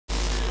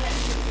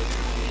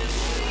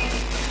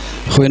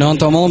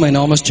Goeienaand almal, my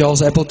naam is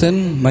Charles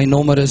Appleton. My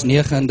nommer is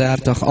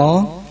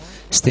 39A.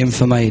 Stem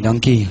vir my,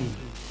 dankie.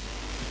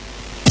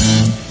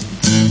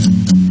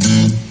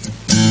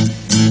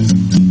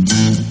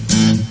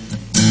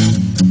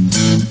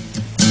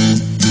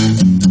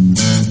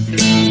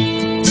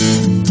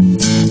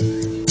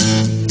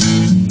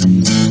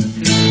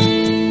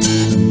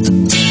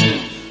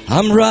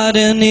 I'm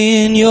riding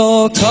in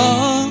your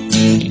car.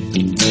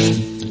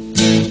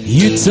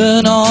 You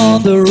turn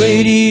on the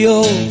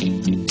radio.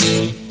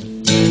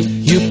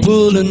 You're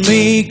pulling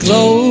me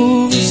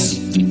close.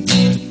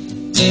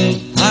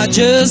 I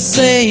just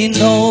say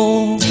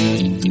no.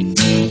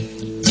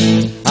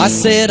 I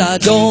said I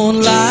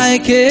don't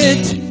like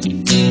it,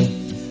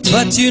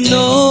 but you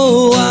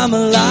know I'm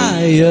a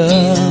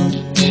liar.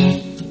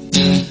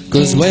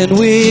 'Cause when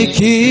we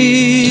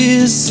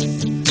kiss,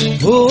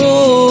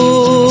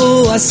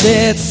 oh, I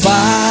said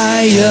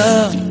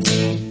fire,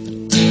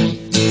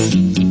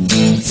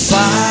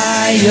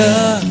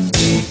 fire.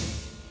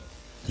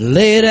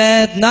 Late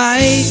at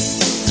night,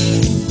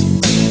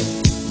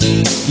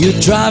 you're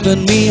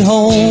driving me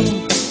home.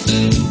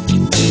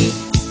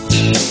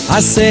 I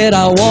said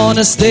I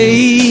wanna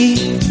stay.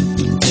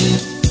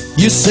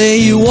 You say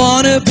you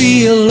wanna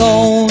be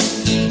alone.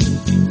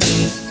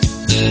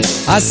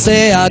 I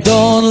say I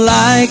don't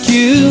like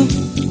you,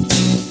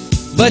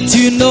 but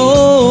you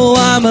know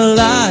I'm a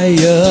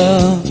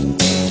liar.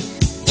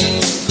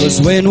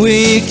 'Cause when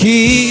we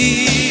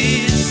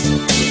kiss,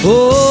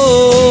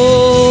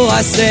 oh,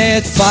 I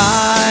said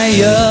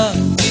fire,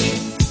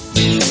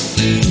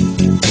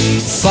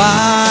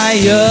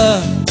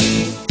 fire.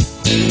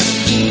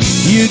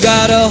 You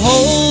got a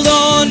hold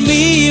on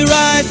me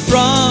right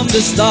from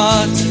the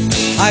start.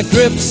 I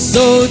gripped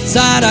so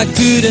tight I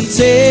couldn't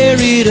tear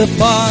it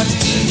apart.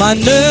 My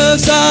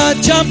nerves are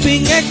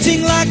jumping,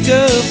 acting like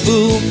a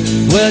fool.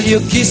 Well,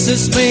 your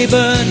kisses may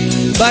burn,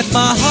 but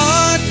my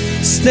heart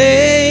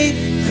stay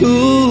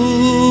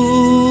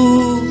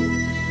cool.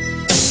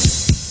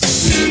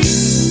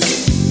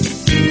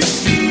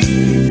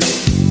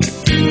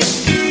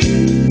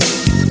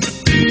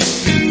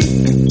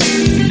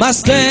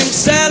 Mustang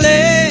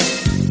Sally,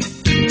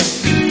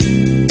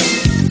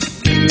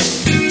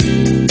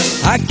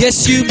 I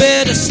guess you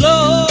better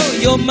slow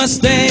your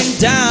Mustang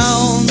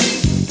down.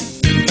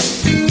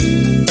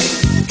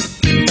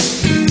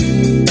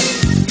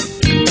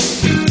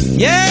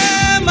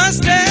 Yeah,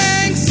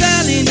 Mustang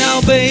Sally now,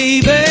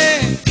 baby,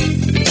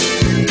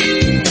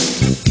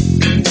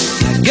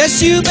 I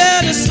guess you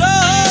better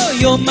slow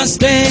your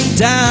Mustang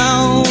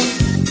down.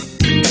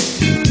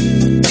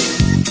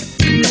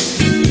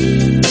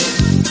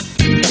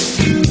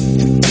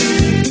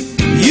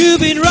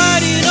 You've been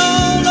riding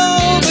all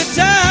over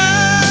town.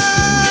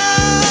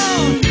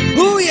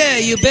 Oh yeah,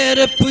 you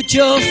better put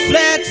your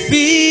flat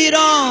feet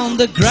on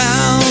the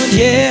ground,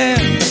 yeah.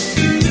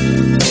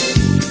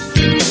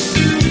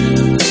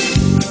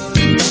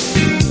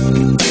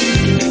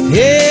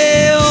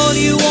 Yeah, all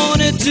you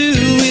wanna do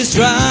is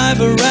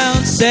drive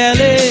around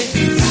Sally.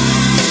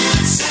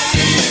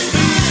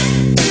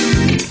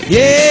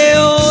 Yeah,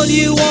 all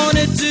you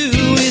wanna do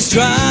is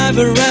drive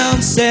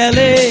around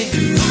Sally.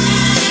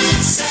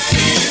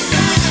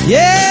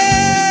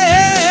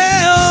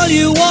 Yeah, all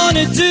you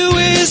wanna do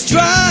is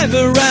drive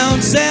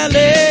around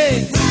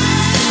Sally.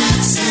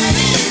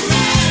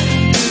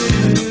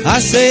 I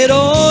said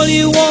all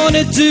you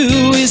wanna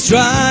do is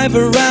drive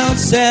around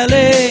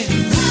Sally.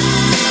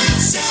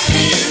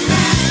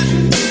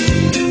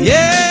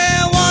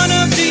 Yeah, one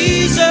of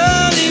these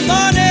early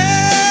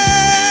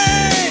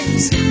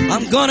mornings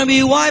I'm gonna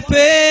be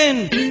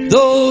wiping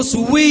those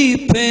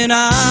weeping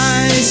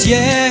eyes,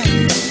 yeah.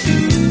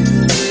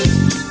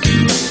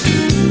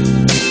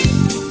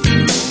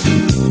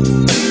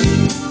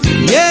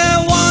 Yeah,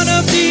 one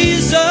of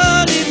these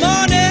early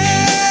mornings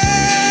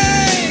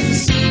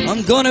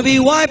I'm gonna be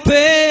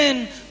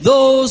wiping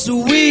those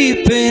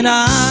weeping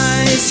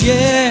eyes,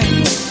 yeah.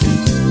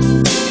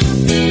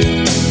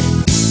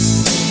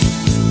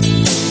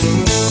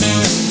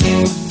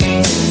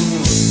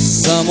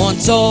 Someone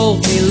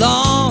told me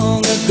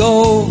long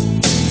ago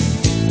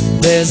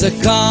there's a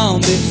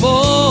calm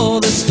before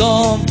the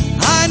storm.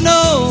 I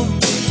know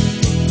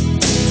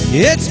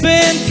it's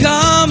been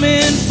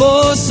coming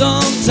for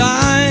some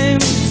time.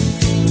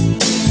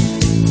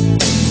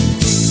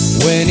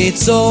 When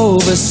it's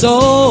over,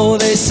 so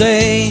they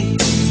say,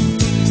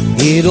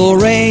 it'll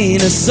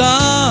rain a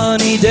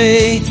sunny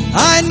day.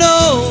 I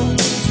know,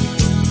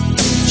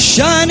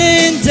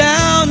 shining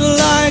down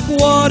like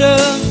water.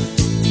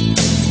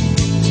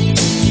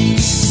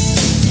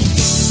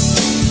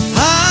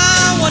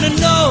 I wanna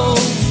know,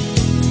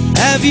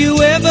 have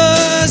you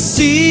ever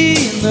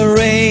seen the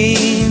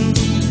rain?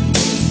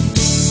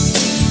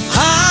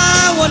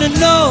 I wanna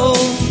know,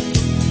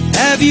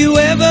 have you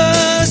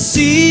ever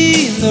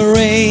seen the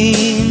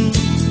rain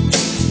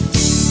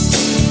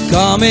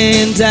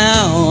coming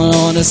down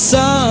on a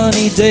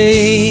sunny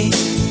day?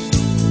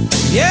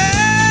 Yeah,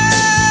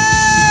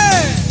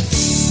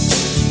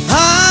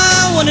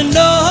 I wanna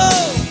know,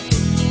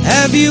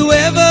 have you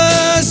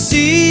ever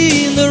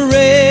seen the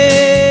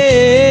rain?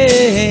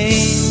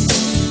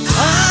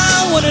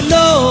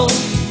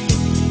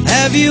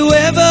 Have you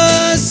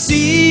ever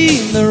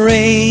seen the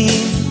rain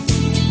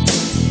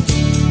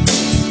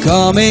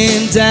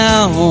coming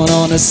down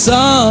on a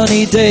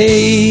sunny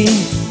day?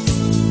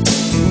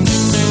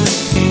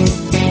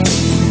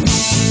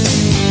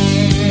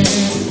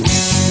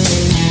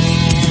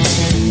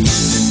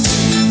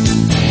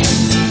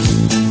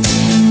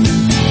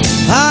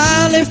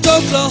 I left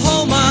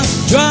Oklahoma,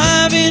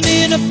 driving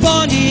in a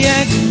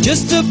Pontiac,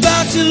 just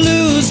about to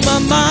lose my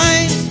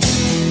mind.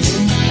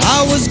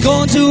 I was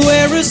going to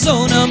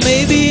Arizona,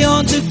 maybe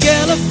on to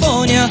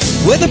California,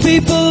 where the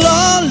people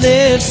all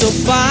live so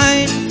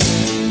fine.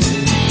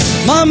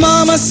 My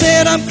mama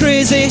said I'm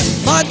crazy,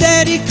 my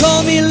daddy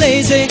called me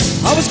lazy.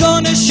 I was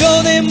gonna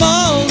show them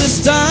all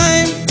this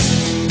time.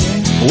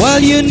 Well,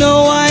 you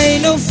know I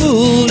ain't no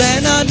fool,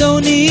 and I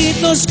don't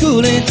need no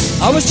schooling.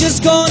 I was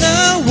just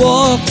gonna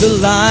walk the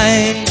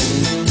line.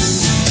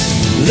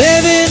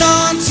 Living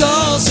on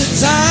Tulsa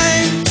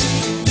time,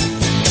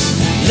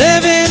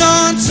 living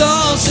on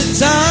Tulsa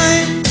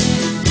time.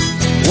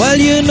 Well,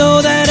 you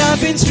know that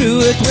I've been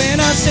through it when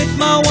I set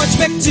my watch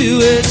back to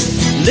it.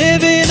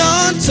 Living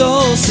on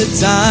Tulsa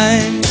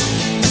time,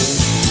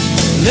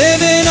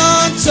 living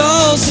on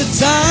Tulsa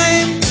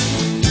time,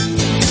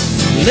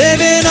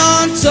 living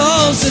on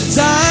Tulsa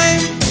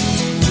time.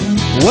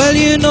 Well,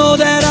 you know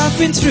that I've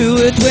been through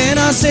it when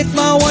I set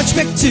my watch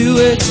back to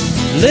it.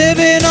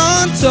 Living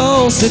on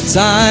Tulsa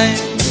time.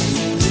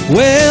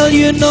 Well,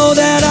 you know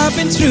that I've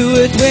been through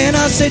it when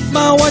I set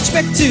my watch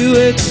back to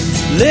it.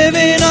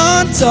 Living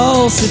on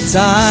Tulsa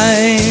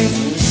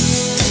time.